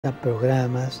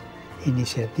programas,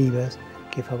 iniciativas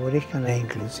que favorezcan la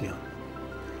inclusión.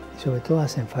 Y sobre todo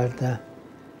hacen falta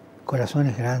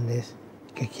corazones grandes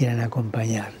que quieran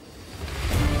acompañar.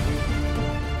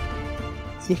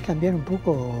 Y es cambiar un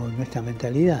poco nuestra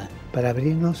mentalidad para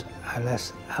abrirnos a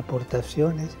las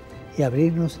aportaciones y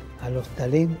abrirnos a los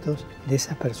talentos de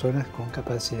esas personas con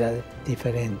capacidades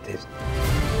diferentes.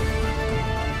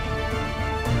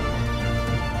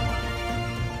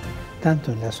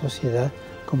 Tanto en la sociedad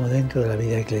como dentro de la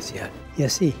vida eclesial. Y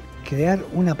así, crear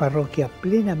una parroquia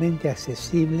plenamente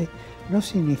accesible no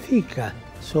significa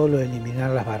solo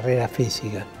eliminar las barreras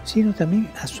físicas, sino también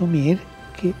asumir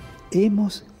que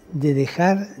hemos de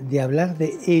dejar de hablar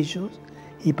de ellos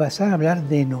y pasar a hablar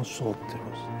de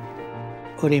nosotros.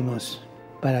 Oremos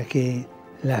para que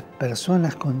las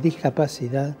personas con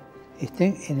discapacidad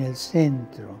estén en el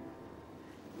centro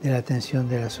de la atención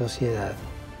de la sociedad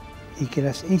y que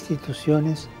las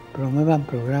instituciones promuevan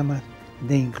programas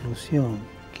de inclusión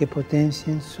que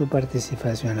potencien su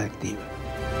participación activa.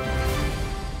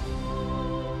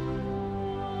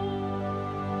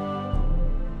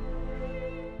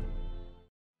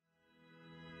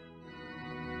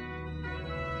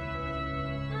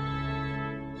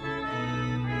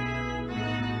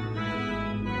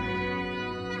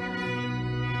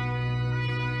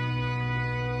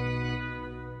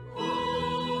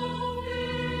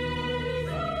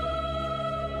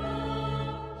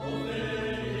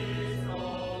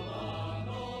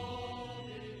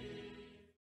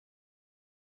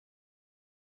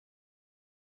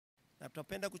 Na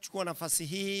tunapenda kuchukua nafasi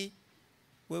hii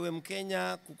wewe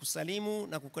Mkenya kukusalimu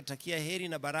na kukutakia heri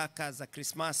na baraka za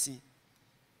Krismasi.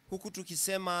 Huku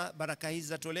tukisema baraka hizi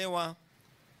zatolewa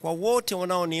kwa wote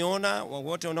wanaoniona,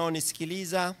 wote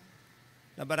wanaonisikiliza,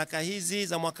 na baraka hizi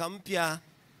za mwaka mpya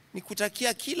ni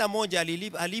kutakia kila moja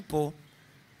alipo,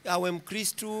 awe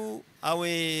Mkristu,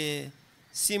 awe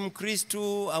si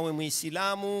Mkristu, awe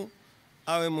Muislamu,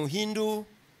 awe Muhindu,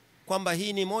 kwamba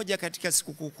hii ni moja katika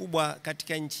sikukuu kubwa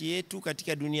katika nchi yetu,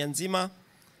 katika dunia nzima,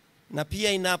 na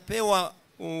pia inapewa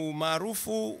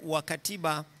umaarufu wa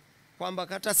katiba kwamba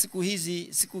hata siku hizi,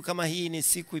 siku kama hii ni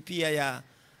siku pia ya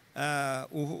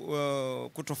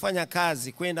kutofanya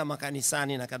kazi, kwenda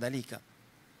makanisani na kadhalika.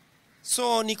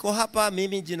 So niko hapa,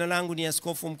 mimi jina langu ni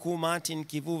Askofu Mkuu Martin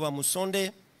Kivuva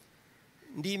Musonde.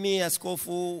 Ndimi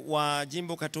askofu wa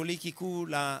Jimbo Katoliki kuu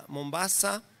la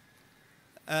Mombasa.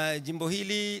 Jimbo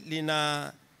hili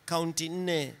lina kaunti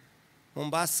 4: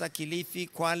 Mombasa, Kilifi,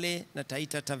 Kwale na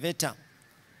Taita Taveta.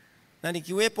 Na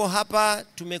nikiwepo hapa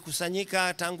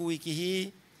tumekusanyika tangu wiki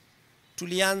hii.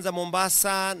 Tulianza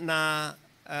Mombasa na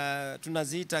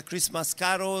tunaziita Christmas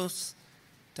carols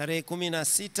tarehe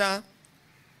 16,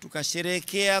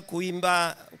 tukasherehekea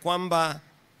kuimba kwamba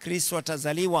Kristo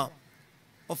atazaliwa.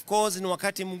 Of course ni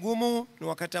wakati mgumu, ni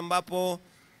wakati ambapo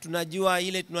tunajua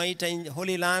ile tunaita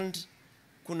Holy Land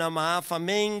kuna maafa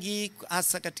mengi,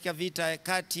 hasa katika vita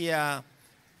kati ya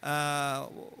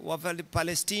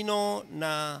Palestino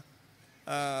na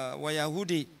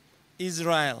Wayahudi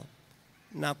Israel,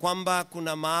 na kwamba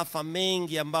kuna maafa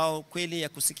mengi ambao kweli ya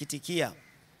kusikitikia.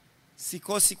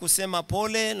 Sikosi kusema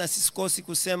pole na sikosi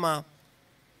kusema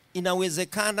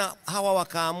inawezekana hawa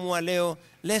wakaamua leo,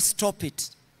 let's stop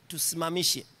it,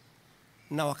 tusimamishe,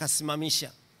 na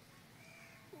wakasimamisha.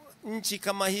 Nchi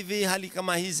kama hivi, hali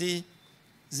kama hizi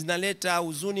zinaleta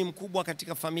huzuni mkubwa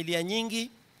katika familia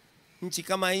nyingi. Nchi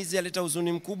kama hizi zinaleta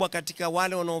huzuni mkubwa katika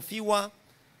wale wanaofiwa,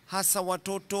 hasa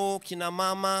watoto, kina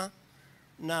mama.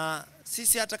 Na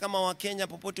sisi hata kama Wakenya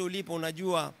popote ulipo,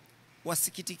 unajua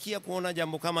wasikitikia kuona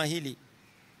jambo kama hili.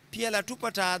 Pia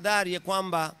latupa tahadhari ya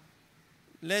kwamba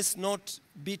let's not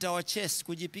beat our chest,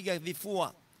 kujipiga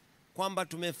vifua kwamba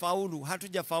tumefaulu.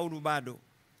 Hatujafaulu bado.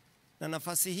 Na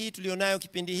nafasi hii tulionayo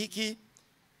kipindi hiki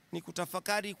ni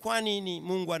kutafakari kwa nini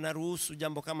Mungu anaruhusu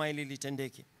jambo kama hili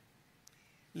litendeke.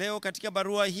 Leo katika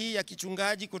barua hii ya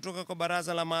kichungaji kutoka kwa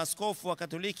Baraza la Maaskofu wa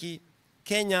Katoliki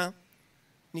Kenya,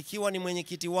 nikiwa ni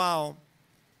mwenyekiti wao,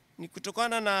 ni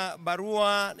kutokana na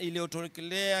barua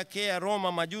iliyotokelea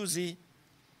Roma majuzi,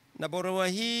 na barua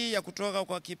hii ya kutoka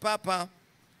kwa kipapa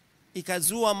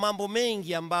ikazua mambo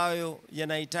mengi ambayo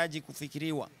yanahitaji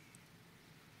kufikiriwa.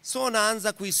 So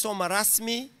naanza kuisoma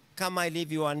rasmi kama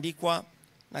ilivyoandikwa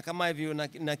na kama hivyo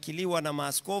nakiliwa na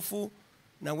maaskofu,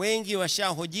 na wengi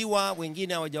washahojiwa,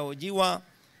 wengine hawajahojiwa,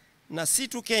 na si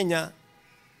tu Kenya,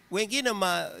 wengine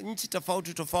nchi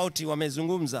tofauti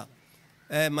wamezungumza.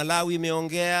 Malawi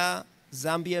imeongea,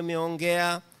 Zambia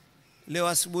imeongea. Leo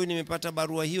asubuhi nimepata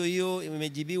barua hiyo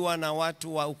imejibiwa na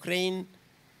watu wa Ukraine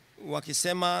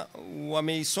wakisema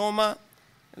wameisoma,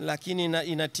 lakini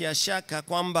inatia shaka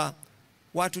kwamba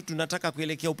watu tunataka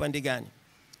kuelekea upande gani.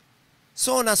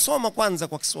 So nasoma kwanza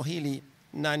kwa Kiswahili,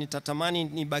 na nitatamani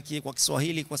nibakie kwa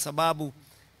Kiswahili kwa sababu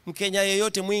Mkenya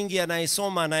yeyote mwingi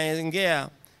anayesoma anayeongea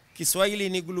Kiswahili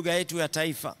ni lugha yetu ya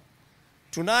taifa.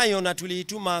 Tunayo na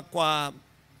tuliituma kwa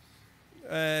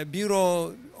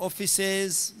bureau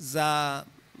offices za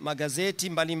magazeti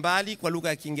mbalimbali kwa lugha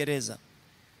ya Kiingereza.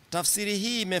 Tafsiri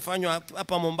hii imefanywa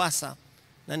hapa Mombasa,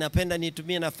 na napenda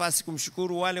nitumie nafasi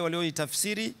kumshukuru wale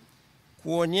walioitafsiri,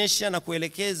 kuonyesha na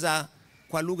kuelekeza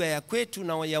kwa lugha ya kwetu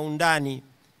na ya undani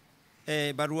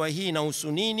barua hii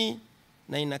inahusu nini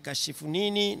na inakashifu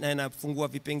nini na inafungua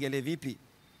vipengele vipi.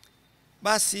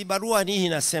 Basi barua hii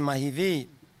inasema hivi: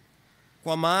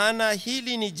 kwa maana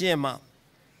hili ni jema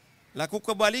la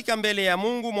kukubalika mbele ya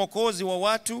Mungu Mwokozi wa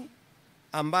watu,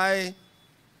 ambaye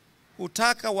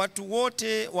hutaka watu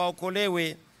wote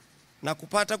waokolewe na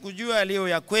kupata kujua yaliyo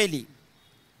ya kweli.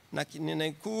 Na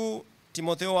ninukuu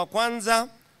Timotheo wa kwanza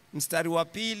mstari wa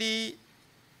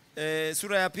 2,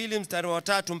 sura ya 2 mstari wa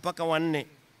 3 mpaka wa 4.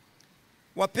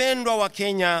 Wapendwa wa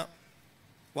Kenya,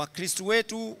 Wakristo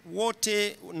wetu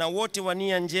wote na wote wa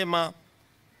nia njema,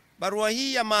 barua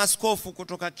hii ya maaskofu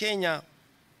kutoka Kenya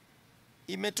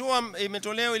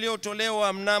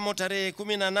iliyotolewa mnamo tarehe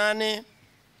 18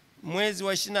 mwezi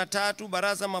wa 23,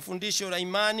 Baraza Mafundisho la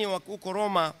Imani wa huko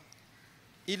Roma,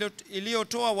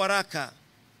 iliyotoa waraka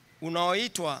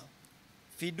unaoitwa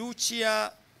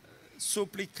Fiducia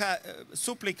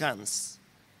Supplicans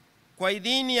kwa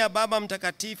idhini ya Baba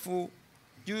Mtakatifu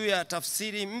juu ya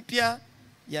tafsiri mpya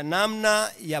ya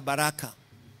namna ya baraka.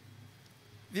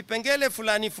 Vipengele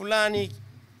fulani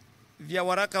vya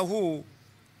waraka huu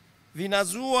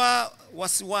vinazua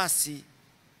wasiwasi,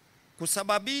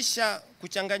 kusababisha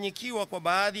kuchanganyikiwa kwa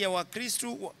baadhi ya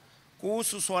Wakristo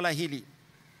kuhusu swala hili.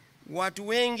 Watu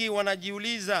wengi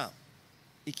wanajiuliza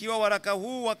ikiwa waraka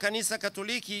huu wa Kanisa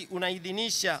Katoliki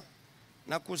unaidhinisha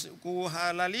na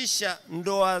kuhalalisha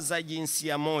ndoa za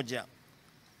jinsia moja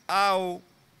au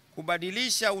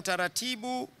kubadilisha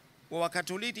utaratibu wa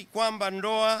Wakatoliki kwamba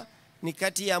ndoa ni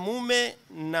kati ya mume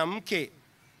na mke.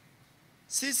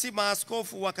 Sisi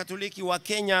maaskofu wa Katoliki wa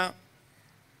Kenya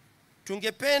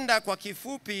tungependa kwa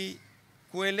kifupi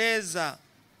kueleza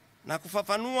na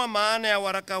kufafanua maana ya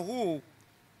waraka huu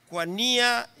kwa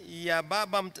nia ya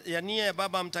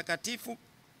Baba Mtakatifu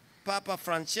Papa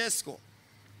Francesco.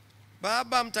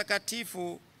 Baba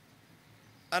Mtakatifu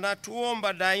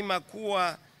anatuomba daima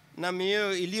kuwa na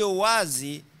mioyo iliyo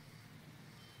wazi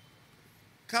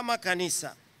kama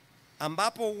kanisa,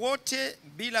 ambapo wote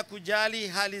bila kujali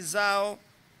hali zao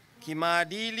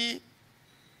kimaadili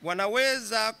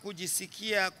wanaweza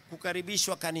kujisikia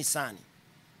kukaribishwa kanisani.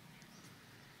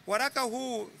 Waraka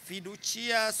huu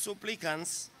Fiducia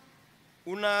Supplicans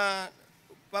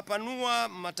unapapanua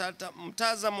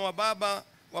mtazamo wa Baba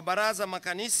wa Baraza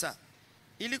Makanisa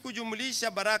ili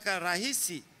kujumlisha baraka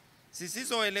rahisi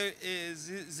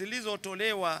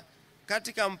zilizotolewa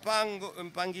katika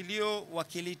mpangilio wa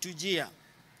kiliturujia.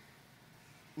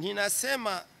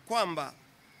 Ninasema kwamba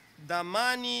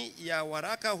dhamani ya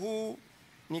waraka huu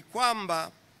ni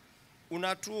kwamba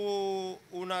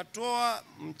unatoa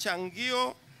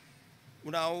mchangio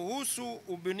unaohusu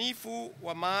ubunifu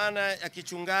wa maana ya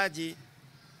kichungaji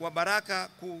wa baraka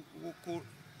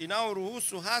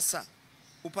inaoruhusu hasa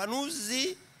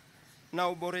upanuzi na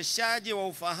uboreshaji wa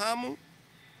ufahamu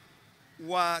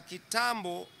wa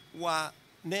kitambo wa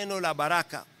neno la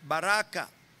baraka.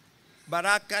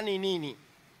 Baraka ni nini?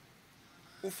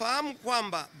 Ufahamu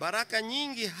kwamba baraka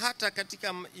nyingi hata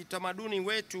katika utamaduni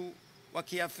wetu wa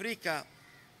Kiafrika,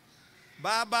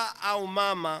 baba au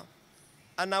mama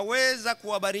anaweza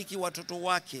kuwabariki watoto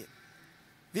wake.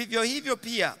 Vivyo hivyo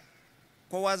pia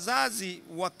kwa wazazi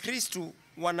wa Kristo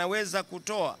wanaweza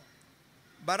kutoa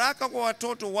baraka kwa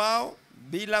watoto wao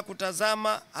bila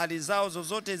kutazama hali zao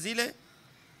zozote zile,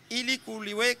 ili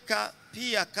kuliweka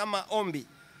pia kama ombi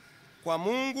kwa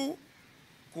Mungu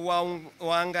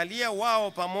kuwaangalia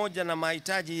wao pamoja na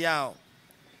mahitaji yao.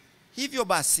 Hivyo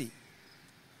basi,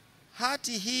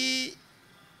 hati hii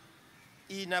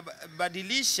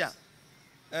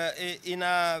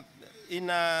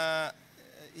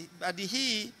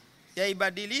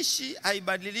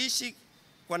haibadilishi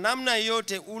kwa namna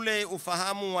yote ule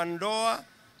ufahamu wa ndoa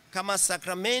kama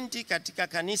sakramenti katika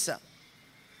kanisa,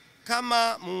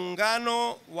 kama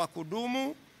muungano wa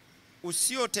kudumu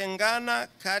usiotengana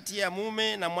kati ya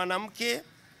mume na mwanamke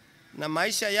na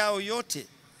maisha yao yote.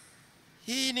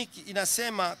 Hii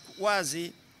inasema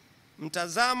wazi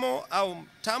mtazamo au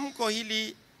tamko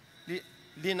hili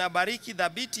linabariki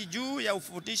dhabiti juu ya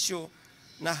ufundisho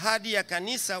na hadi ya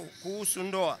kanisa kuhusu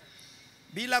ndoa,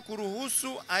 bila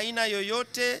kuruhusu aina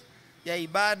yoyote ya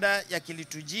ibada ya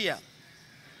kiliturujia.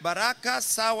 baraka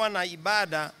sawa na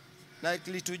ibada na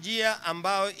liturujia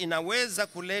ambayo inaweza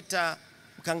kuleta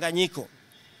mkanganyiko.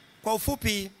 Kwa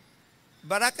ufupi,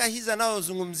 baraka hizi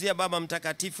anazozungumzia Baba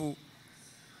Mtakatifu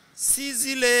si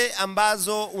zile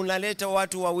ambazo unaleta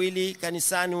watu wawili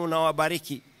kanisani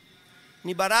unawabariki.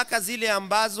 Ni baraka zile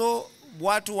ambazo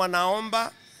watu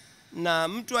wanaomba na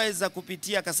mtu aweza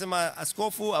kupitia akasema,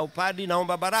 askofu au padri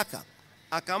naomba baraka,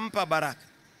 akampa baraka.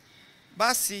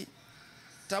 Basi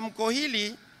tamko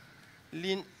hili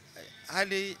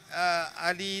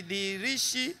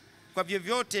halidhihirishi kwa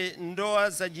vyovyote ndoa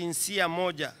za jinsia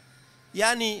moja.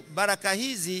 Yaani baraka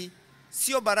hizi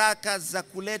sio baraka za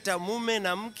kuleta mume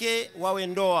na mke wawe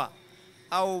ndoa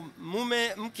au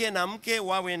mke na mke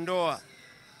wawe ndoa.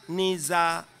 Ni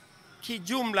za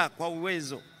kijumla kwa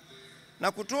uwezo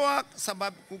na kutoa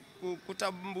sababu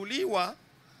kutambuliwa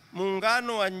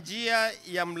muungano wa njia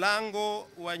ya mlango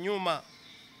wa nyuma.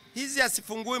 Hizi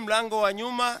asifungui mlango wa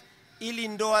nyuma ili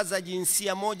ndoa za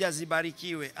jinsia moja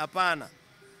zibarikiwe. Hapana.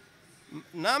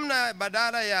 Namna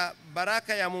badala ya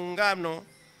baraka ya muungano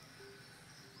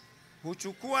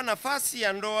huchukua nafasi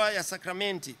ya ndoa ya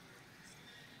sakramenti.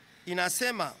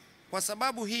 Inasema, kwa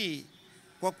sababu hii,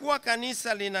 kwa kuwa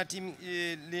kanisa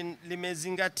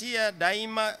limezingatia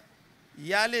daima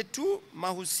yale tu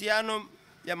mahusiano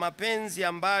ya mapenzi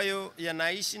ambayo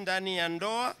yanaishi ndani ya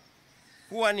ndoa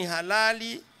kuwa ni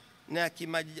halali na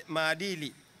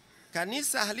kimaadili,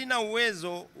 kanisa halina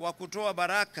uwezo wa kutoa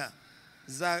baraka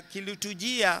za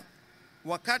kiliturujia.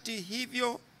 Wakati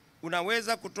hivyo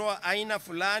unaweza kutoa aina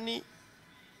fulani,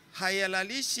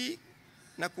 hayalalishi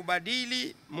na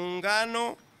kubadili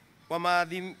muungano wa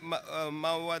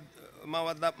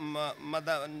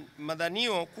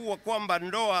madhanio kuwa kwamba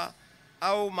ndoa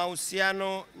au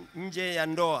mahusiano nje ya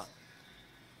ndoa.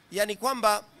 Yani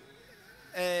kwamba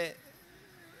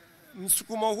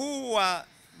msukumo huu wa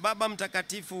Baba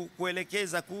Mtakatifu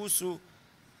kuelekeza kuhusu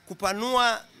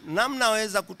kupanua namna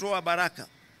waweza kutoa baraka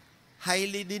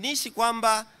hailidinishi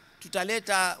kwamba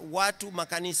tutaleta watu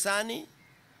makanisani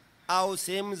au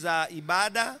sehemu za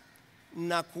ibada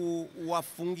na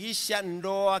kuwafungisha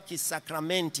ndoa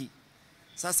kisakramenti.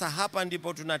 Sasa hapa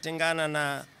ndipo tunatengana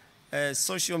na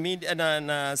social media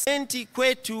na senti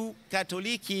kwetu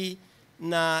Katoliki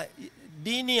na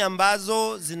dini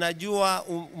ambazo zinajua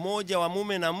umoja wa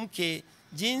mume na mke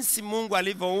jinsi Mungu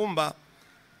alivyoumba.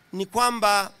 Ni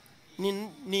kwamba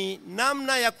ni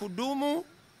namna ya kudumu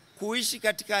kuishi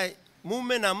katika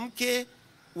mume na mke,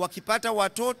 wakipata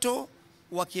watoto,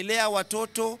 wakilea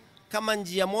watoto, kama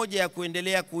njia moja ya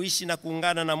kuendelea kuishi na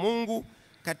kuungana na Mungu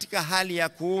katika hali ya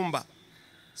kuumba.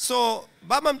 So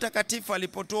Baba Mtakatifu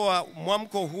alipotoa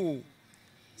mwamko huu,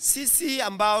 sisi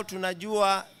ambao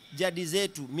tunajua jadi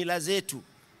zetu, mila zetu,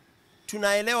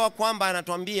 tunaelewa kwamba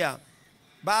anatuambia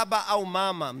baba au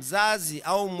mama, mzazi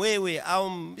au mwewe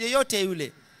au yeyote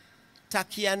yule,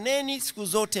 takianeni siku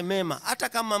zote mema, hata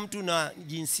kama mtu na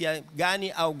jinsia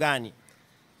gani au gani.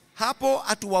 Hapo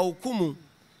hatuwahukumu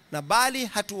na bali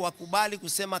hatuwakubali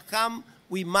kusema come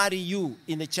we marry you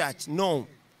in the church. No.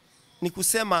 Ni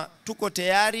kusema tuko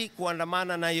tayari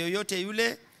kuandamana na yoyote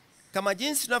yule, kama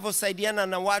jinsi tunavyosaidiana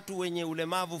na watu wenye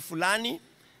ulemavu fulani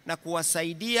na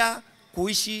kuwasaidia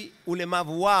kuishi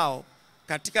ulemavu wao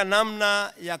katika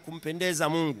namna ya kumpendeza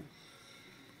Mungu.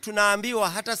 Tunaambiwa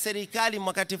hata serikali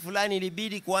wakati fulani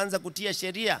ilibidi kuanza kutia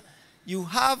sheria.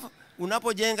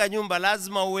 Unapojenga nyumba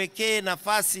lazima uwekee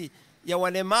nafasi ya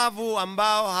walemavu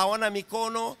ambao hawana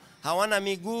mikono, hawana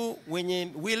miguu,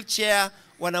 wenye wheelchair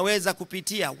wanaweza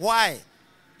kupitia. Why?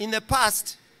 In the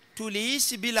past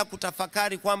tuliishi bila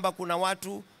kutafakari kwamba kuna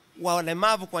watu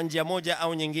walemavu kwa njia moja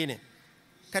au nyingine.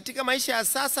 Katika maisha ya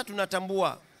sasa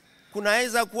tunatambua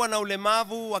kunaweza kuwa na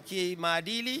ulemavu wa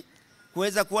kimaadili,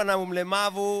 kuweza kuwa na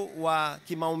ulemavu wa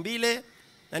kimaumbile,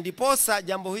 na ndiposa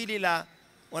jambo hili la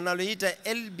wanaloita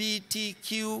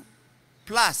LGBTQ+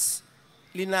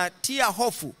 linatia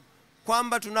hofu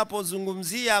kwamba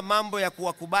tunapozungumzia mambo ya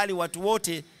kuwakubali watu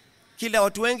wote, kila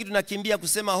watu wengi tunakimbia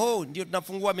kusema ndio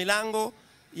tunafungua milango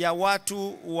ya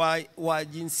watu wa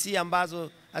jinsia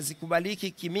ambazo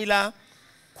hazikubaliki kimila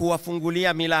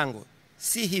kuwafungulia milango.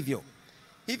 Si hivyo.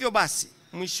 Hivyo basi,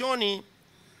 mwishoni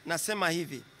nasema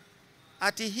hivi,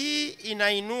 ati hii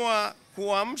inainua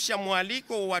kuamsha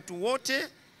mwaliko wa watu wote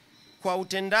kwa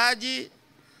utendaji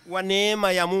wa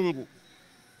neema ya Mungu.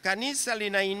 Kanisa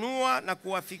linainua na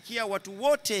kuwafikia watu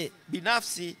wote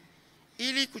binafsi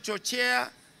ili kuchochea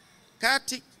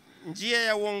kati njia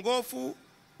ya uongofu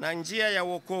na njia ya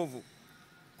wokovu,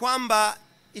 kwamba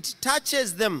it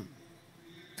touches them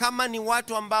kama ni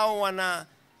watu ambao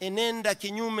wanaenenda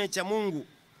kinyume cha Mungu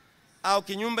au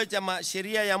kinyume cha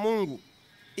sheria ya Mungu,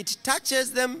 it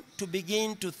touches them to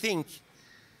begin to think,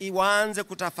 iwaanze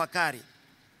kutafakari.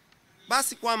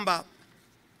 Basi kwamba,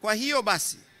 kwa hiyo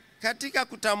basi, katika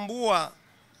kutambua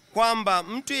kwamba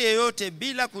mtu yeyote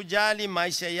bila kujali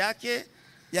maisha yake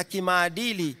ya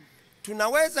kimaadili,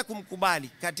 tunaweza kumkubali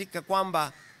katika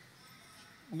kwamba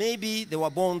maybe they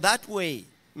were born that way,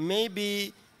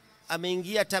 maybe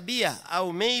ameingia tabia,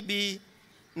 au maybe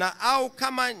na au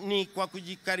kama ni kwa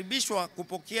kujikaribishwa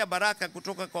kupokea baraka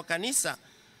kutoka kwa kanisa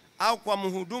au kwa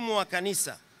mhudumu wa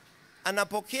kanisa,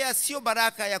 anapokea sio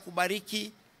baraka ya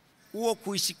kubariki huo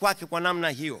kuishi kwake kwa namna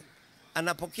hiyo.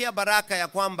 Anapokea baraka ya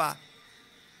kwamba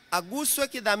aguswe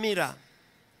kidhamira,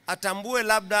 atambue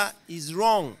labda is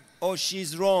wrong or she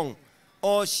is wrong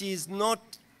or she is not,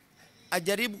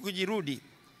 ajaribu kujirudi,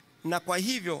 na kwa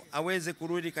hivyo aweze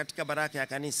kurudi katika baraka ya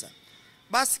kanisa.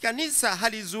 Basi kanisa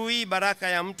halizuii baraka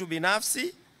ya mtu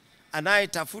binafsi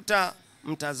anayetafuta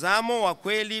mtazamo wa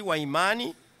kweli wa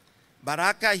imani.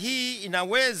 Baraka hii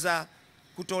inaweza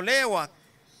kutolewa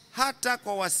hata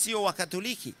kwa wasio wa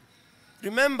Katoliki.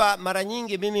 Remember, mara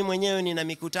nyingi mimi mwenyewe nina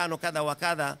mikutano kadha wa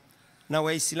kadha na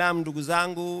Waislamu ndugu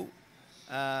zangu,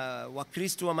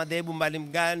 Wakristo wa madhehebu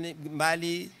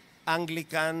mbali,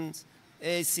 Anglicans,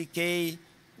 ACK,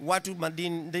 watu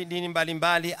dini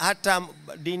mbalimbali, hata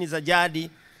dini za jadi.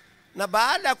 Na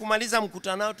baada ya kumaliza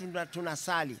mkutano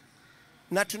tunasali.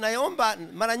 Na tunaomba,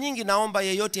 mara nyingi naomba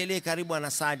yeyote aliye karibu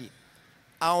anasali,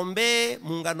 aombee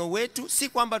muungano wetu, si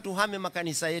kwamba tuhame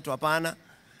makanisa yetu, hapana.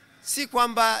 Si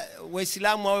kwamba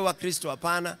Waislamu wawe Wakristo,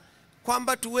 hapana.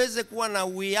 Kwamba tuweze kuwa na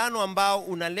uwiano ambao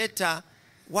unaleta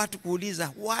watu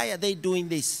kuuliza, why are they doing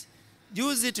this?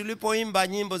 Juzi tulipoimba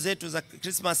nyimbo zetu za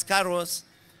Christmas carols,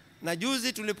 na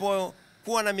juzi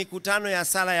tulipokuwa na mikutano ya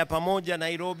sala ya pamoja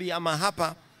Nairobi ama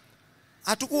hapa,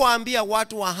 hatukuwaambia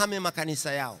watu wahame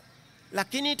makanisa yao,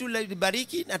 lakini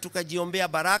tulibariki na tukajiombea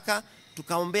baraka,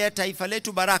 tukaombea taifa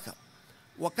letu baraka.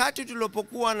 Wakati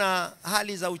tulipokuwa na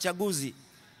hali za uchaguzi,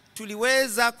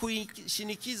 tuliweza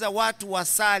kushinikiza watu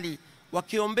wasali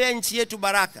wakiombea nchi yetu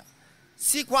baraka.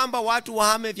 Si kwamba watu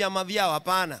wahame vyama vyao,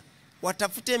 hapana.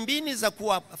 Watafute mbinu za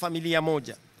kuwa familia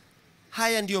moja.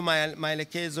 Haya ndiyo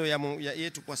maelekezo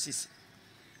yetu kwa sisi.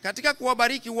 Katika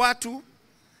kuwabariki watu,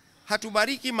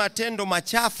 hatubariki matendo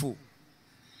machafu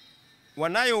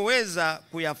wanayoweza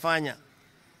kuyafanya,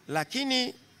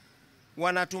 lakini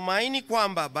wanatumaini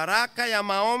kwamba baraka ya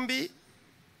maombi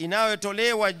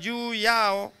inayotolewa juu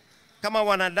yao kama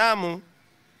wanadamu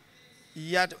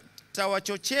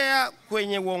yatawachochea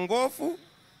kwenye uongofu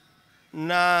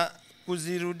na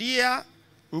kuzirudia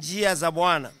njia za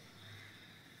Bwana.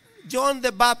 John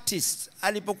the Baptist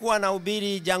alipokuwa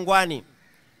anahubiri jangwani,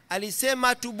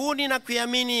 alisema tubuni na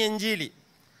kuamini Injili.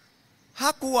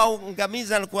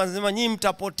 Hakuwaangamiza na kuwasema nyinyi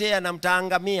mtapotea na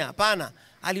mtaangamia, hapana.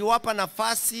 Aliwapa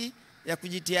nafasi ya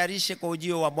kujitayarisha kwa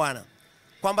ujio wa Bwana.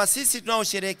 Kwamba sisi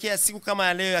tunaosherehekea siku kama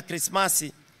ya leo ya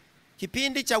Krismasi,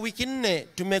 kipindi cha wiki 4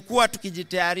 tumekuwa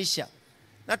tukijitayarisha.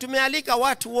 Na tumealika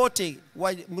watu wote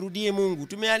wamrudie Mungu.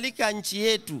 Tumealika nchi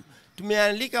yetu,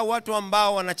 tumealika watu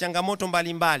ambao wana changamoto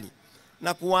mbalimbali,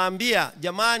 na kuwaambia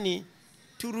jamani,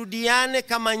 turudiane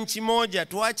kama nchi moja,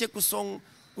 tuache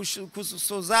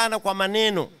kusozana kwa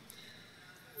maneno.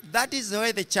 That is the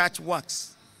way the church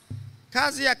works.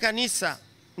 Kazi ya kanisa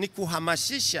ni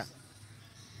kuhamasisha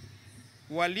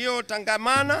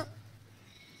waliotangamana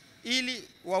ili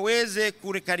waweze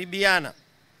kurekaribiana,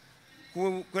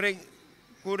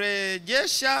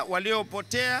 kurejesha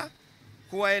waliopotea,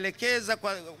 kuwaelekeza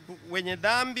kwa wenye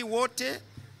dhambi wote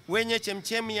wenye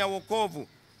chemchemi ya wokovu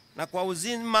na kwa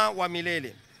uzima wa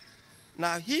milele.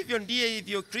 Na hivyo ndiye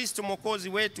hivyo Kristo Mwokozi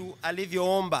wetu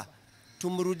alivyoomba,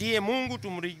 tumrudie Mungu,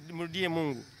 tumrudie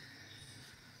Mungu.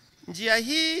 Njia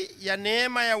hii ya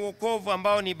neema ya wokovu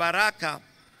ambao ni baraka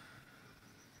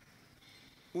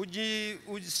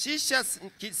ujihusisha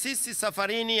sisi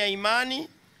safarini ya imani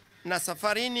na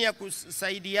safarini ya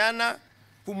kusaidiana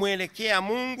kumwelekea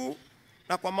Mungu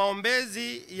na kwa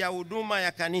maombezi ya huduma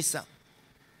ya kanisa.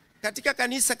 Katika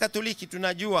kanisa Katoliki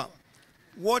tunajua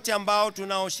wote ambao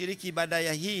tunaoshiriki ibada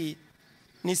ya hii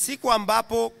ni siku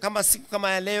ambapo kama siku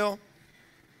kama ya leo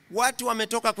watu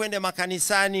wametoka kwenda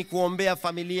makanisani kuombea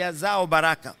familia zao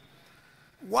baraka.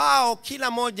 Wao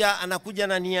kila moja anakuja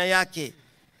na nia yake.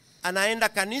 Anaenda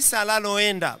kanisa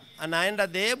analoenda, anaenda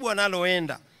dhehebu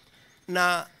analoenda,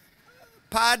 na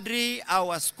padri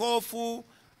au askofu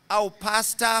au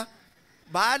pasta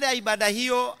baada ya ibada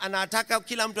hiyo anataka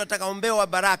kila mtu atakaombewa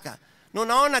baraka. Na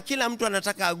unaona kila mtu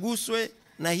anataka aguswe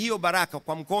na hiyo baraka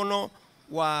kwa mkono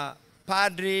wa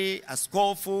padri,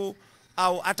 askofu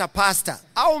au hata pasta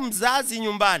au mzazi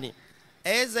nyumbani.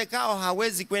 Eze kao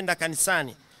hawezi kwenda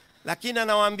kanisani, lakini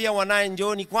anawaambia wanae,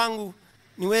 njooni kwangu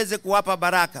niweze kuwapa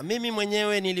baraka. Mimi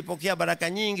mwenyewe nilipokea baraka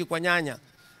nyingi kwa nyanya,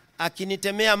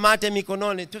 akinitemea mate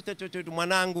mikononi,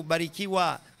 mwanangu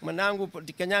barikiwa, mwanangu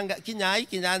tikanyanga kinyai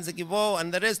kinyanze kivo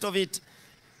and the rest of it.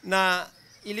 Na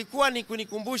ilikuwa ni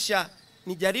kunikumbusha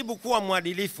nijaribu kuwa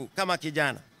mwadilifu kama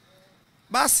kijana.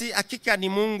 Basi hakika ni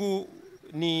Mungu,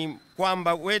 ni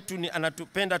kwamba wetu ni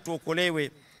anatupenda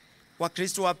tuokolewe. Wa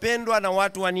Kristo wapendwa na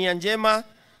watu wa nia njema,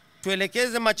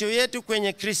 tuelekeze macho yetu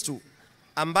kwenye Kristo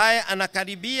ambaye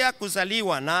anakaribia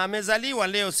kuzaliwa na amezaliwa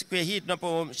leo, siku hii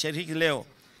tunaposhiriki leo.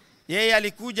 Yeye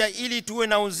alikuja ili tuwe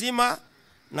na uzima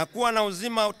na kuwa na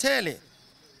uzima tele.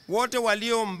 Wote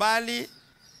walio mbali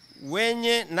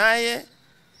wenye naye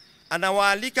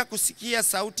anawaalika kusikia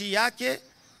sauti yake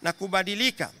na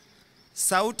kubadilika.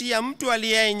 Sauti ya mtu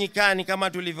aliye nyikani,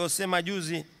 kama tulivyosema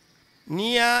juzi.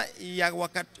 Nia ya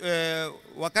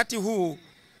wakati huu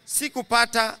si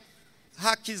kupata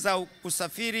haki za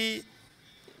kusafiri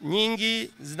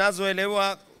nyingi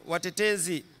zinazoelewa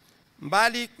watetezi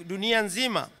mbali dunia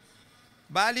nzima,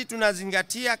 bali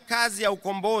tunazingatia kazi ya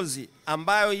ukombozi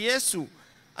ambayo Yesu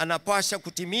anapasha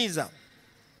kutimiza.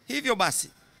 Hivyo basi,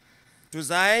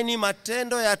 tuzaeni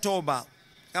matendo ya toba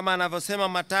kama anavyosema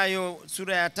Mathayo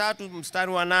sura ya 3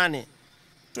 mstari wa 8.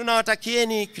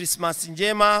 Tunawatakieni Christmas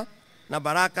njema na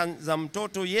baraka za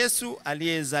mtoto Yesu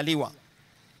aliyezaliwa.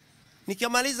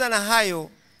 Nikimaliza na hayo,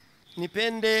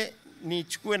 nipende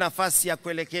nichukue nafasi ya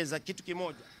kuelekeza kitu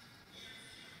kimoja.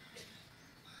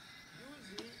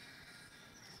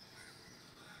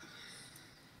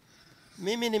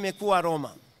 Mimi nimekuwa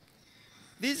Roma.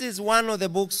 This is one of the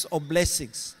books of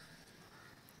blessings.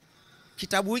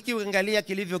 Kitabu hiki uangalia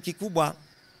kilivyo kikubwa,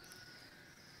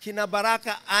 kina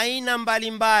baraka aina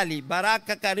mbalimbali,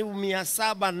 baraka karibu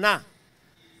 700 na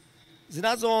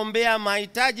zinazoombea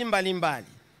mahitaji mbalimbali.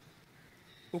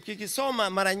 Ukikisoma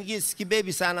mara nyingi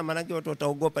sikibebi sana, maana watu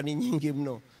wataogopa, ni nyingi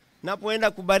mno.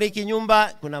 Napoenda kubariki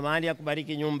nyumba, kuna mahali ya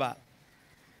kubariki nyumba.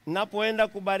 Napoenda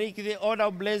kubariki the order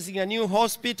of blessing a new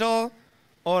hospital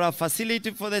or a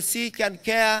facility for the sick and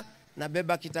care, na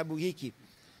beba kitabu hiki.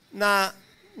 Na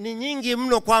ni nyingi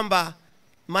mno kwamba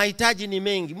mahitaji ni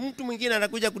mengi. Mtu mwingine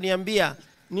anakuja kuniambia,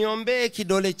 niombee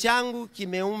kidole changu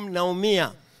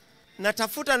naumia.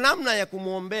 Natafuta namna ya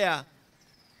kumuombea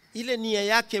ile nia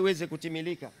yake iweze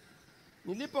kutimilika.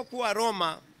 Nilipokuwa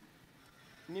Roma,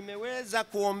 nimeweza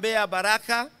kuombea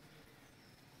baraka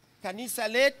kanisa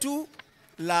letu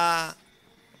la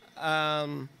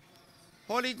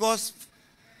Holy Ghost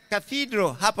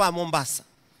Cathedral hapa Mombasa.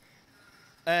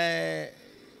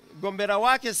 Gombera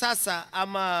wake sasa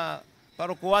ama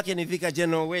paroko wake ni Vicar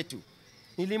General wetu.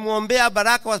 Nilimuombea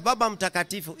baraka wa Baba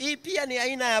Mtakatifu. Hii pia ni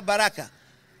aina ya baraka.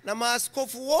 Na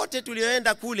maaskofu wote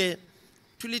tulioenda kule,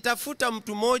 tulitafuta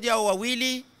mtu mmoja au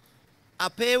wawili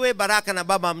apewe baraka na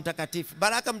Baba Mtakatifu.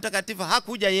 Baraka Mtakatifu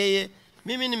hakuja yeye,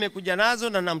 mimi nimekuja nazo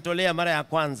na namtolea mara ya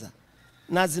kwanza.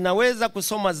 Na zinaweza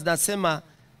kusoma, zinasema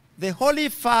the Holy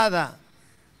Father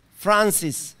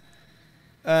Francis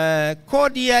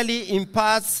cordially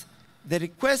imparts the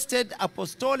requested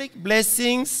apostolic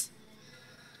blessings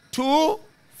to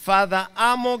Father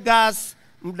Amogas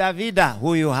Mdavida,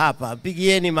 huyu hapa,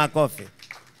 pigieni makofi.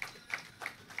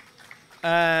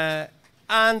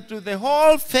 And to the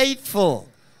whole faithful,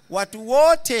 watu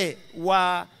wote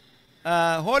wa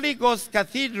Holy Ghost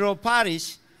Cathedral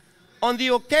Parish, on the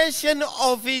occasion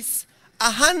of its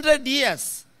 100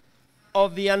 years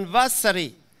of the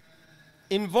anniversary,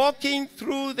 invoking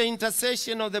through the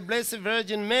intercession of the Blessed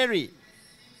Virgin Mary,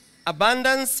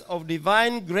 abundance of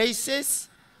divine graces.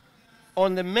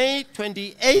 On the May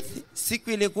 28th,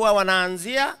 siku ilikuwa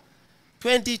wanaanzia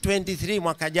 2023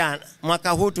 mwaka jana,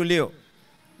 mwaka huu tulio.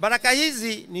 Baraka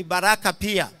hizi ni baraka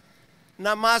pia.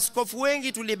 Na maaskofu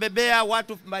wengi tulibebea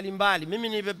watu mbalimbali. Mimi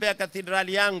nilibebea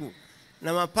kathedrali yangu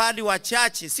na mapadi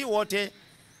wachache, si wote.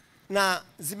 Na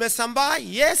zimesambaa,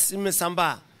 yes,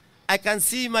 zimesambaa. I can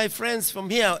see my friends from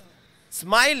here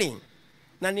smiling.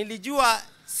 Na nilijua,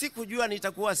 sikujua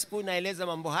nitakuwa siku naeleza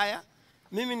mambo haya.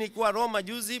 Mimi nilikuwa Roma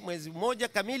juzi, mwezi mmoja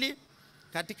kamili,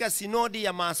 katika sinodi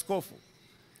ya maaskofu.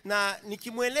 Na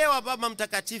nikimuelewa Baba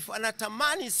Mtakatifu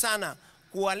anatamani sana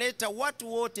kuwaleta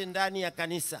watu wote ndani ya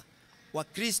kanisa.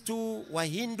 Wakristo,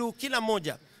 Wahindu, kila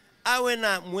moja awe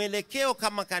na mwelekeo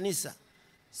kama kanisa.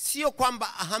 Sio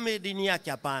kwamba ahame dini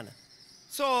yake, hapana.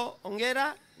 So,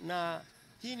 ongera, na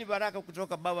hii ni baraka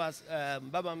kutoka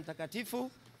Baba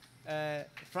Mtakatifu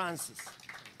Francis.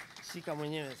 Shika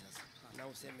mwenyewe sasa na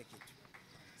useme kitu.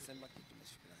 Sema kitu na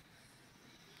shukrani.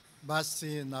 Basi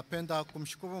napenda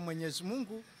kumshukuru Mwenyezi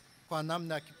Mungu kwa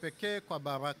namna ya kipekee kwa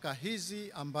baraka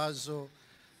hizi ambazo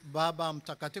Baba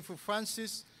Mtakatifu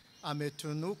Francis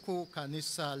ametunuku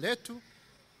kanisa letu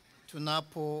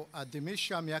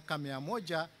tunapoadhimisha miaka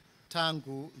 100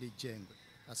 tangu lijengwe.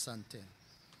 Asante.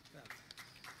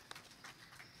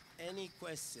 Any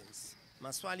questions?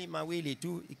 Maswali mawili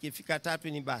tu, ikifika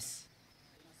 3 ni basi.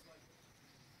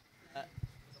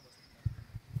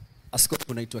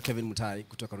 Askofu, naitwa Kevin Mutai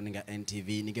kutoka runinga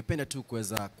NTV. Ningependa tu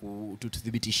kuweza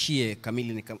kututhibitishie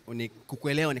kamili ni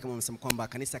kukuelewa ni kama umesema kwamba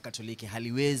kanisa Katoliki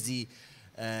haliwezi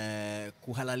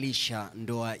kuhalalisha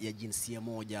ndoa ya jinsia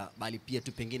moja, bali pia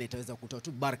tu pengine itaweza kutoa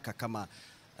tu baraka kama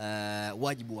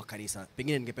wajibu wa kanisa.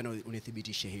 Pengine ningependa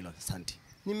unithibitishe hilo. Asante.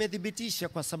 Nimethibitisha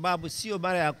kwa sababu sio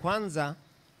mara ya kwanza.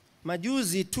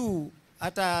 Majuzi tu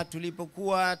hata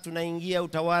tulipokuwa tunaingia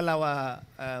utawala wa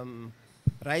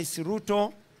Rais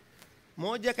Ruto,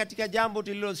 moja katika jambo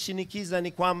tuliloshinikiza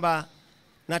ni kwamba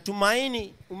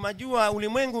natumaini, umajua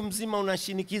ulimwengu mzima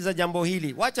unashinikiza jambo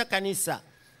hili. Wacha kanisa.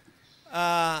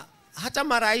 Hata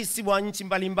marais wa nchi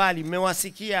mbalimbali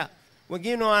mmewasikia,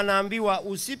 wengine wanaambiwa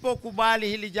usipokubali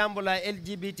hili jambo la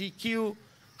LGBTQ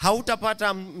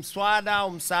hautapata mswada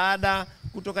au msaada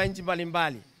kutoka nchi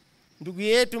mbalimbali. Ndugu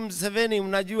yetu Museveni,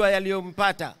 mnajua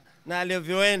yaliyompata na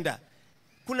alivyoenda.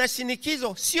 Kuna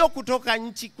shinikizo sio kutoka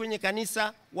nchi kwenye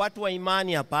kanisa, watu wa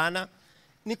imani, hapana.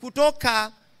 Ni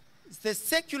kutoka the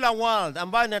secular world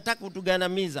ambayo inataka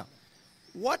kutugandamiza.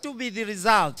 What will be the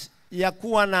result ya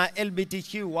kuwa na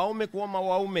LGBTQ, waume kuoa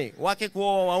waume, wake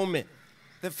kuoa waume?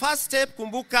 The first step,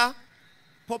 kumbuka,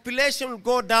 population will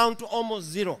go down to almost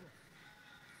zero.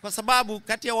 Kwa sababu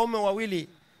kati ya waume wawili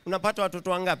unapata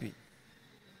watoto wangapi?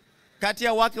 Kati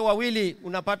ya wake wawili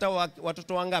unapata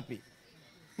watoto wangapi?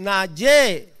 Na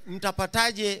je,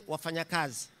 mtapataje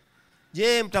wafanyakazi?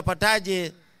 Je,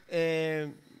 mtapataje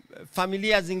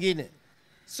familia zingine?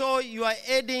 So you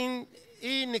are adding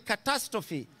in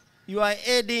catastrophe. You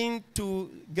are adding to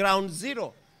ground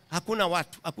zero. Hakuna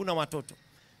watu, hakuna watoto.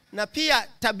 Na pia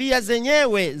tabia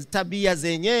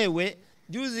zenyewe,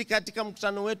 juzi katika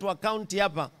mkutano wetu wa county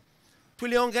hapa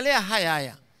tuliongelea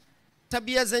haya.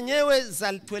 Tabia zenyewe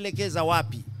za tuelekeza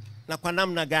wapi na kwa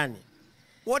namna gani?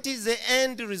 What is the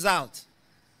end result?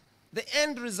 The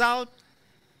end result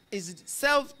is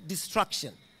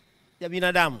self-destruction ya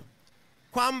binadamu.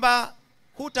 Kwamba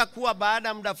hutakuwa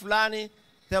baada muda fulani,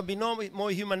 there will be no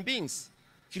more human beings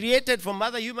created from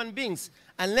other human beings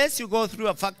unless you go through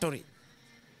a factory.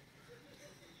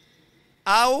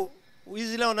 Au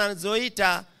zile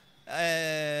wanazoita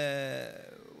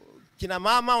kina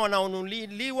mama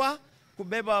wanaonunuliwa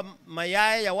kubeba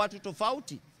mayai ya watu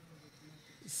tofauti,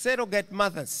 surrogate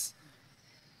mothers.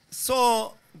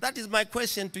 So that is my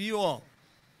question to you all.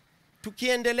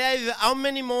 Tukiendelea hivi, how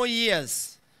many more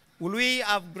years will we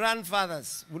have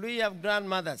grandfathers? Will we have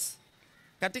grandmothers?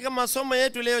 Katika masomo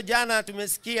yetu leo jana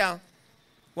tumesikia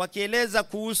wakieleza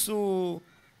kuhusu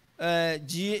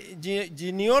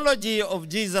genealogy of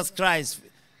Jesus Christ.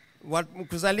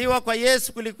 Kuzaliwa kwa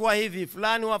Yesu kulikuwa hivi,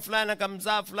 fulani wa fulani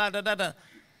akamzaa fulani,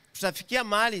 tutafikia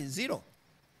mahali zero.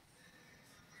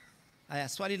 Haya,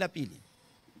 swali la pili.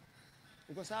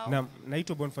 Uko sawa?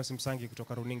 Naitwa Boniface Msangi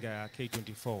kutoka runinga ya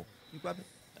K24. Uko wapi?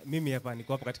 Mimi hapa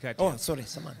niko hapa katikati. Oh, sorry,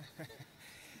 samahani.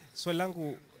 Swali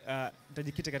langu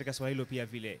tajikita katika swali hilo pia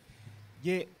vile.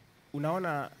 Je,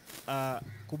 unaona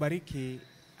kubariki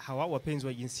hawa wapenzi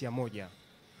wa jinsia moja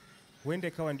huenda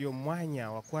ikawa ndio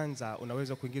mwanya wa kwanza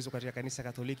unaweza kuingizwa katika kanisa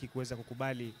Katoliki kuweza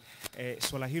kukubali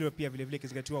swala hilo, pia vile vile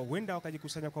kizingatiwa huenda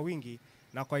wakajikusanya kwa wingi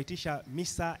na kuitisha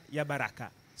misa ya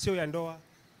baraka, sio ya ndoa,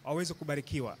 waweze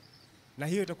kubarikiwa, na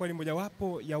hiyo itakuwa ni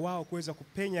mojawapo ya wao kuweza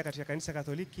kupenya katika kanisa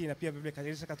Katoliki, na pia vile vile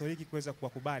kanisa Katoliki kuweza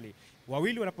kuwakubali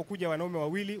wawili wanapokuja, wanaume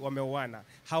wawili wameoana,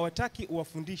 hawataki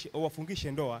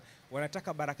uwafungishe ndoa,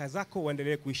 wanataka baraka zako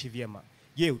waendelee kuishi vyema.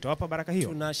 Je, utawapa baraka hiyo?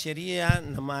 Tuna sheria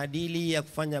na maadili ya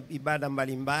kufanya ibada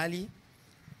mbalimbali.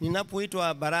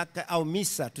 Ninapoitwa baraka au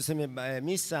misa, tuseme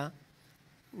misa,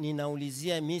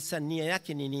 ninaulizia misa nia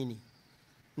yake ni nini?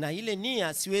 Na ile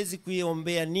nia siwezi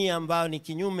kuiombea nia ambayo ni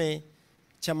kinyume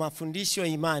cha mafundisho ya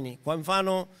imani. Kwa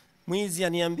mfano, mwizi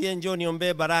aniambie njoo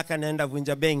niombee baraka, naenda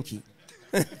vunja benki.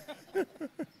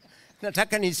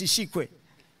 Nataka nisishikwe.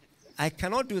 I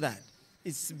cannot do that.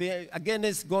 It's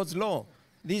against God's law.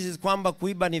 This is kwamba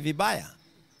kuiba ni vibaya.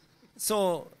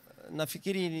 So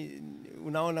nafikiri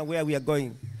unaona where we are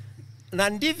going. Na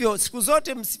ndivyo siku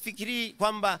zote msifikiri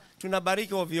kwamba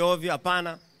tunabariki ovyo ovyo,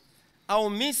 hapana. Au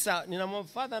misa,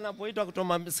 ninamwafadha anapoitwa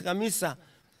kutoa misa,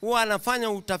 huwa anafanya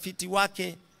utafiti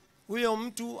wake. Huyo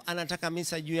mtu anataka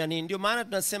misa juu ya nini? Ndio maana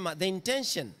tunasema the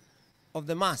intention of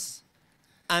the mass.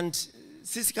 And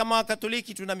sisi kama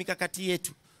Wakatoliki tuna mikakati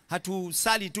yetu.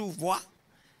 Hatusali tu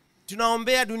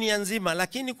tunaombea dunia nzima,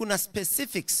 lakini kuna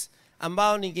specifics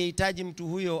ambao ningehitaji mtu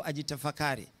huyo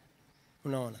ajitafakari.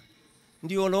 Unaona?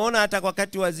 Ndio unaona hata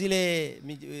wakati wa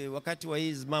wakati wa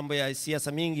hizi mambo ya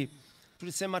siasa mingi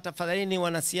tulisema tafadhalini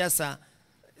wanasiasa,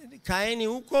 kaeni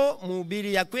huko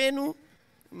mhubiri ya kwenu,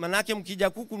 manake mkija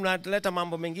kuku mnaleta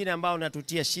mambo mengine ambao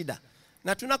natutia shida.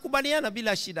 Na tunakubaliana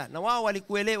bila shida. Na wao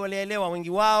walielewa, wengi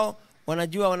wao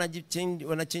wanajua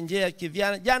wanachenjea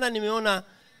kivyana. Jana nimeona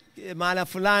mahala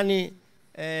fulani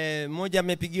mmoja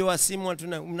amepigiwa simu,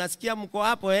 mnasikia mko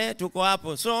hapo tuko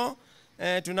hapo. So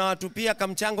tunawatupia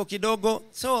kamchango kidogo.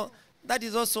 So that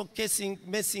is also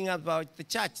messing about the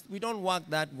church. We don't work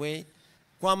that way.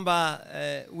 Kwamba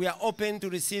we are open to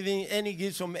receiving any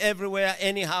gifts from everywhere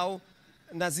anyhow,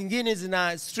 na zingine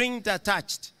zina string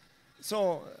attached.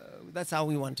 So that's how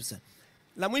we want to say.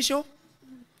 La mwisho,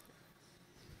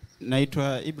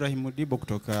 naitwa Ibrahim Dibo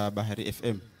kutoka Bahari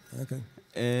FM.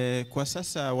 Okay. Kwa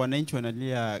sasa wananchi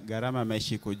wanalia gharama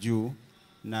maisha iko juu,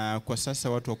 na kwa sasa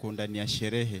watu wako ndani ya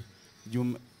sherehe.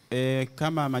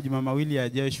 Kama majuma mawili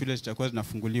yajayo shule zitakuwa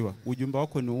zinafunguliwa, ujumbe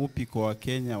wako ni upi kwa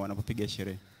Wakenya wanapopiga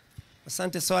sherehe?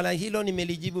 Asante, swala hilo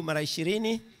nimelijibu mara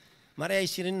 20. Mara ya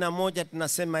 21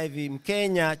 tunasema hivi,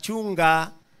 Mkenya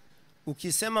chunga,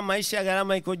 ukisema maisha ya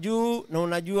gharama iko juu na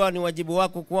unajua ni wajibu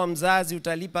wako kuwa mzazi,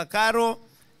 utalipa karo,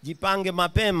 jipange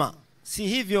mapema. Si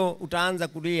hivyo utaanza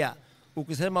kulia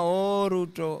ukisema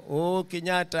Ruto,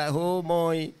 Kenyatta,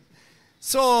 Moi.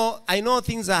 So I know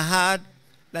things are hard.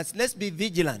 Let's be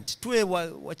vigilant. Tuwe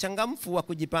wachangamfu wa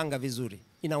kujipanga vizuri.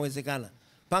 Inawezekana.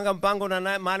 Panga mpango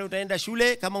na mahali utaenda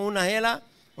shule. Kama una hela,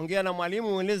 ongea na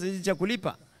mwalimu ueleze jinsi ya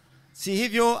kulipa. Si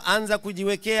hivyo, anza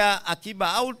kujiwekea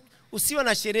akiba, au usiwe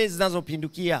na sherehe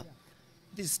zinazopindukia.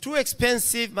 It is too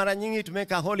expensive mara nyingi to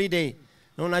make a holiday.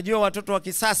 Na unajua watoto wa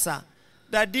kisasa,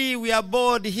 daddy we are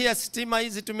bored here, stima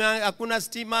hizi hakuna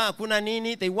stima, hakuna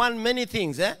nini. They want many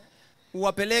things,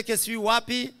 uwapeleke si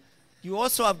wapi. You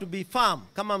also have to be firm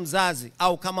kama mzazi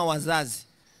au kama wazazi.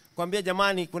 Kwambia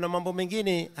jamani, kuna mambo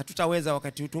mengine hatutaweza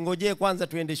wakati huu. Tungojee kwanza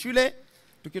tuende shule.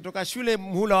 Tukitoka shule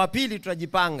mhula wa pili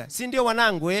tutajipanga. Si ndio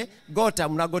wanangu gota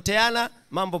mnagoteana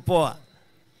mambo poa.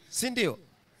 Si ndio?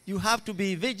 You have to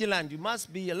be vigilant, you must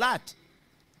be alert.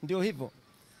 Ndio hivyo.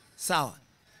 Sawa.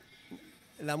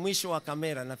 La mwisho wa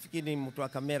kamera, nafikiri mtu wa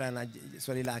kamera na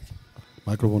swali lake.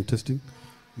 Microphone testing.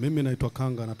 Mimi naitwa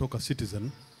Kanga, natoka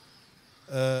Citizen.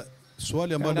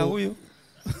 Swali ambalo huyu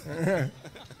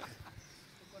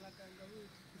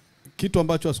kitu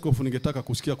ambacho askofu ningetaka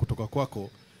kusikia kutoka kwako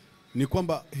ni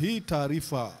kwamba hii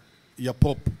taarifa ya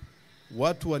pop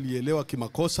watu walielewa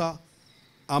kimakosa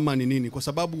ama ni nini? Kwa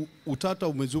sababu utata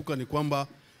umezuka ni kwamba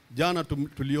jana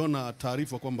tuliona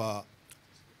taarifa kwamba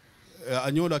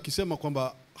Anyola akisema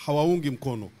kwamba hawaungi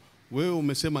mkono. Wewe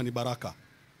umesema ni baraka.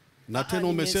 Na tena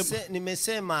umesema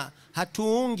nimesema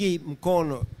hatuungi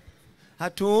mkono.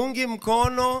 Hatuungi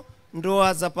mkono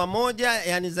ndoa za pamoja,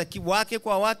 yani za wake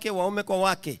kwa wake, waume kwa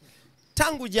wake.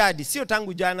 Tangu jadi, sio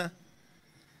tangu jana.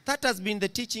 That has been the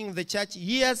teaching of the church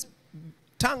years,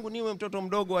 tangu niwe mtoto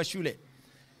mdogo wa shule.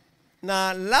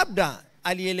 Na labda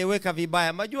alieleweka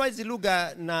vibaya. Majua hizi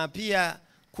lugha na pia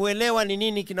kuelewa ni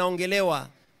nini kinaongelewa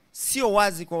sio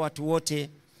wazi kwa watu wote.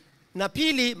 Na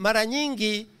pili, mara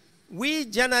nyingi we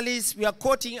journalists, we are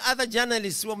quoting other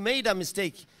journalists who have made a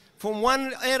mistake from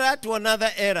one era to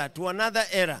another era to another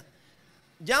era.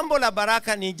 Jambo la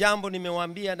baraka ni jambo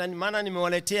nimewaambia, na maana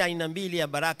nimewaletea aina mbili ya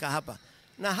baraka hapa.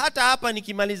 Na hata hapa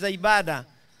nikimaliza ibada,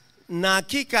 na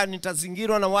hakika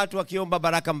nitazingirwa na watu wakiomba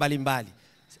baraka mbalimbali.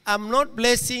 I'm not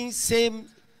blessing same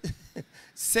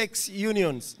sex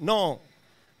unions. No.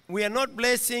 We are not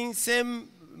blessing same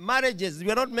marriages.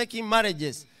 We are not making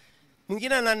marriages.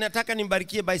 Mwingine anataka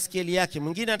nimbarikie baisikeli yake,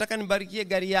 mwingine anataka nimbarikie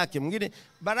gari yake, mwingine.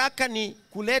 Baraka ni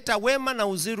kuleta wema na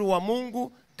uzuri wa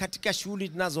Mungu katika shughuli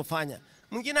tunazofanya.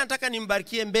 Mwingine anataka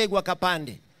nimbarikie mbegu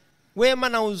akapande, wema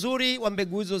na uzuri wa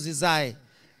mbegu hizo zizae.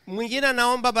 Mwingine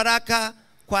anaomba baraka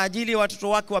kwa ajili ya watoto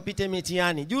wake wapite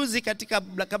mitihani. Juzi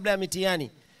kabla ya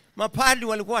mitihani, mapadri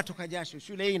walikuwa watoka jasho,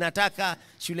 shule hii inataka,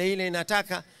 shule ile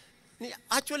inataka. Ni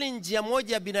actually njia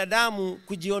moja ya binadamu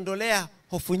kujiondolea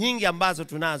hofu nyingi ambazo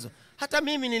tunazo. Hata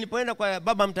mimi nilipoenda kwa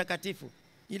Baba Mtakatifu,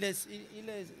 ile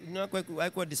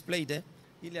haikuwa displayed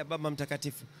ile ya Baba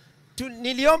Mtakatifu.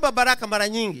 Niliomba baraka mara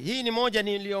nyingi. Hii ni moja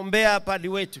niliombea padri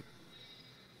wetu.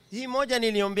 Hii moja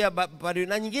niliombea padri,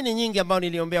 na nyingine nyingi ambao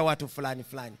niliombea watu fulani.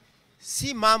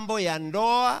 Si mambo ya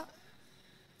ndoa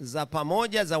za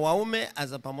pamoja za waume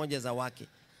za pamoja za wake.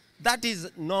 That is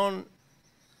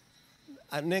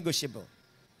non-negotiable.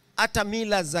 Hata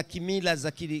mila za kimila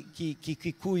za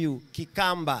Kikuyu,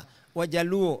 Kikamba,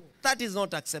 Wajaluo, that is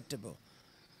not acceptable.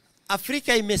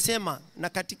 Afrika imesema, na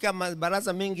katika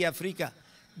mabaraza mengi ya Afrika,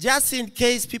 Just in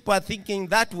case people are thinking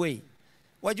that way.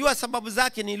 Wajua sababu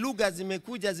zake ni lugha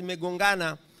zimekuja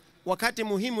zimegongana wakati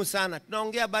muhimu sana.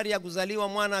 Tunaongea habari ya kuzaliwa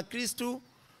mwana Kristo,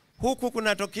 huku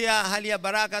kunatokea hali ya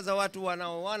baraka za watu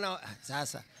wanaoana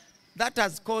sasa. That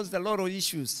has caused a lot of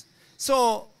issues.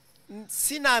 So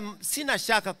sina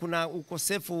shaka kuna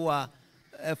ukosefu wa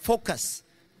focus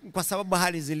kwa sababu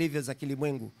hali zilivyo za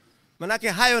kilimwengu. Manake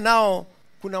hayo nao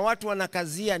kuna watu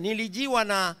wanakazia. Nilijiwa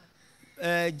na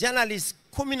journalists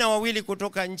 12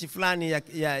 kutoka nchi fulani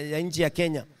ya nchi ya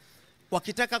Kenya.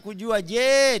 Wakitaka kujua,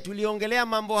 je, tuliongelea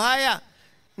mambo haya?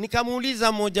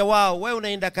 Nikamuuliza mmoja wao, wewe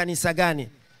unaenda kanisa gani?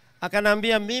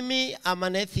 Akanambia, mimi I'm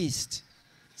an atheist.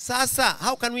 Sasa,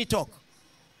 how can we talk?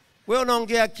 Wewe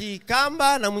unaongea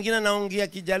Kikamba na mwingine anaongea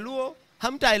Kijaluo,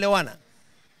 hamtaelewana.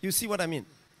 You see what I mean?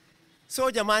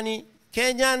 So jamani,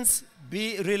 Kenyans,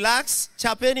 be relax,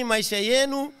 chapeni maisha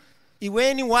yenu,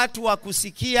 iweni watu wa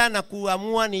kusikia na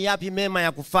kuamua ni yapi mema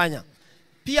ya kufanya.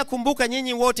 Pia kumbuka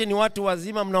nyinyi wote ni watu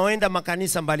wazima mnaoenda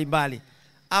makanisa mbalimbali.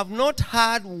 I've not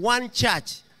had one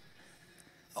church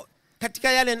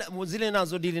katika yale zile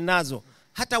nazodili nazo,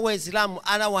 hata Waislamu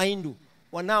ana Wahindu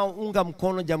wanaounga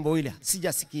mkono jambo hili.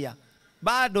 Sijasikia.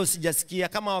 Bado sijasikia.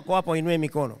 Kama wako hapo inue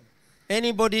mikono.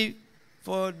 Anybody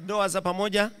for ndoa za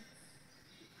pamoja?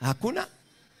 Hakuna?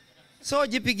 So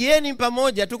jipigieni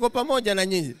pamoja, tuko pamoja na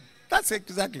nyinyi. That's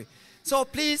exactly. So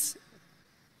please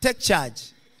take charge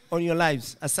on your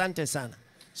lives. Asante sana.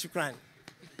 Shukrani.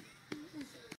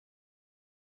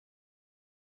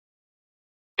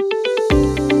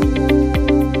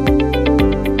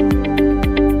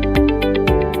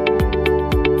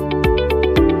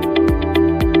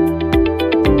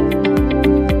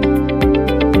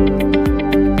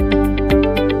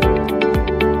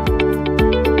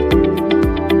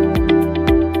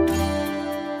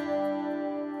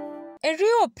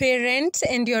 Parent,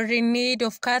 and you're in need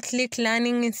of Catholic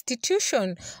learning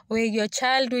institution where your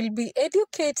child will be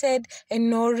educated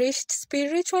and nourished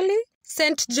spiritually?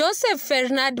 St. Joseph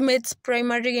Fernandmetz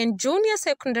Primary and Junior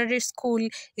Secondary School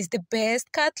is the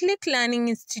best Catholic learning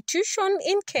institution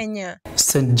in Kenya.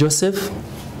 St. Joseph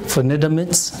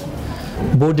Fernandmetz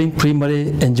Boarding Primary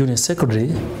and Junior Secondary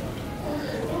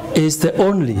is the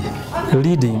only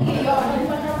leading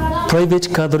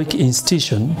private Catholic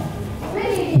institution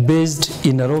based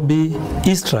in Nairobi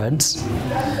Eastlands,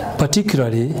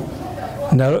 particularly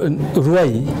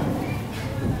Ruai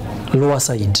Lower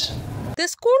Side. The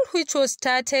school, which was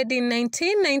started in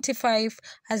 1995,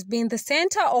 has been the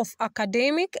center of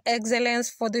academic excellence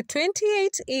for the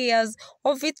 28 years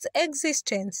of its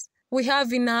existence. We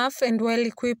have enough and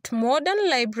well-equipped modern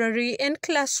library and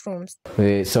classrooms.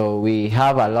 So we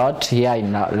have a lot here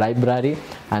in our library,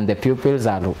 and the pupils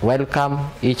are welcome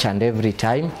each and every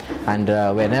time. And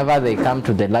whenever they come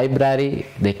to the library,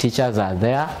 the teachers are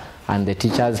there, and the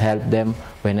teachers help them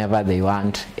whenever they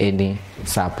want any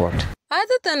support.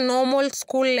 Other than normal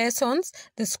school lessons,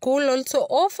 the school also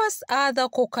offers other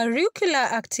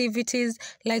co-curricular activities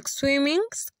like swimming,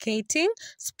 skating,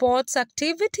 sports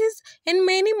activities, and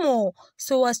many more,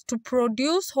 so as to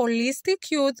produce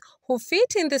holistic youth who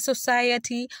fit in the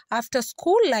society after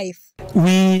school life.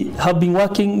 We have been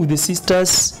working with the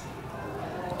sisters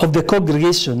of the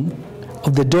congregation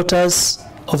of the Daughters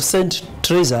of St.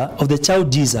 Teresa of the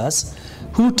Child Jesus,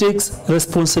 who takes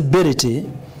responsibility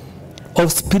of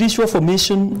spiritual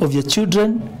formation of your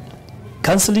children,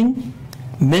 counseling,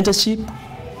 mentorship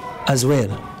as well.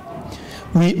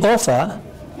 We offer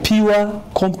pure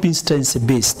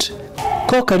competency-based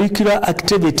co-curricular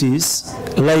activities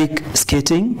like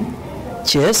skating,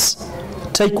 chess,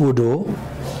 taekwondo,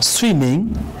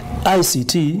 swimming,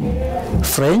 ICT,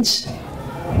 French,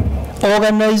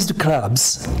 organized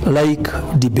clubs like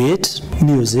debate,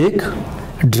 music,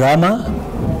 drama,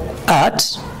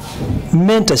 art,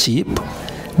 mentorship,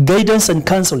 guidance and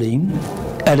counseling,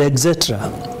 and etc.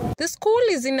 The school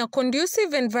is in a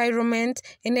conducive environment,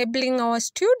 enabling our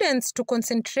students to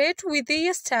concentrate with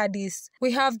their studies.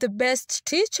 We have the best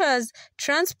teachers,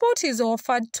 transport is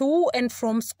offered to and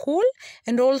from school,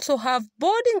 and also have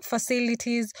boarding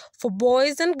facilities for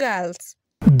boys and girls.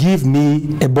 Give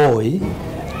me a boy,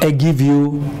 I give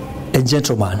you a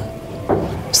gentleman.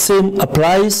 Same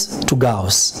applies to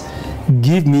girls.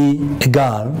 Give me a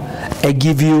girl, I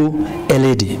give you a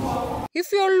lady.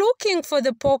 If you're looking for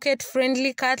the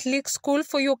pocket-friendly Catholic school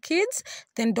for your kids,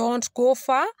 then don't go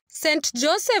far. St.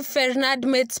 Joseph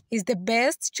Fernandmetz is the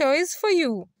best choice for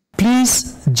you.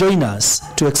 Please join us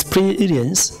to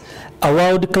experience a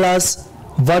world-class,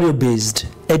 value-based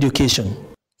education.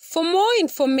 For more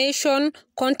information,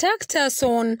 contact us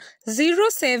on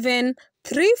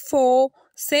 0734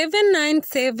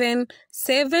 797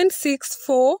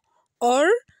 764 or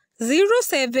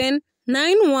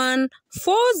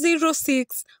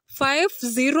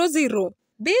 0791406500.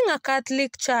 Being a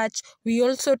Catholic church, we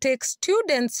also take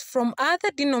students from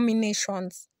other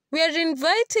denominations. We are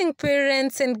inviting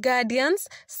parents and guardians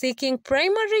seeking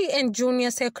primary and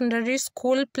junior secondary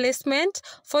school placement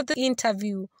for the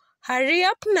interview. Hurry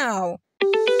up now!